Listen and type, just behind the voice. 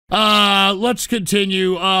Let's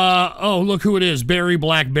continue. Oh, look who it is. Barry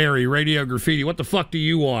Blackberry, Radio Graffiti. What the fuck do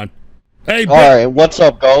you want? Hey, alright, what's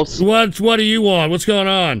up, Ghost? What do you want? What's going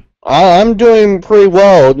on? I'm doing pretty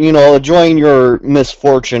well, you know, enjoying your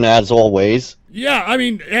misfortune as always. Yeah, I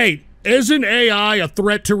mean, hey, isn't AI a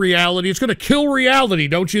threat to reality? It's gonna kill reality,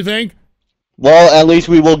 don't you think? Well, at least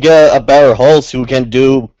we will get a better host who can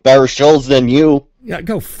do better shows than you. Yeah,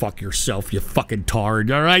 go fuck yourself, you fucking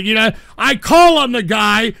tard, all right? You know, I call on the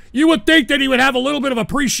guy. You would think that he would have a little bit of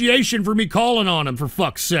appreciation for me calling on him, for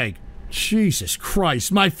fuck's sake. Jesus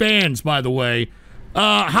Christ. My fans, by the way.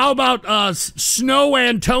 How about Snow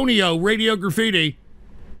Antonio, Radio Graffiti?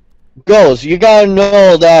 Ghost, you gotta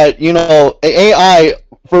know that, you know, an AI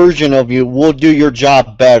version of you will do your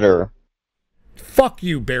job better. Fuck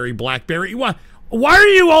you, Barry Blackberry. Why are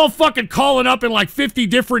you all fucking calling up in like 50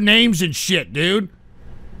 different names and shit, dude?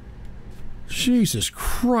 Jesus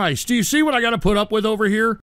Christ. Do you see what I gotta put up with over here?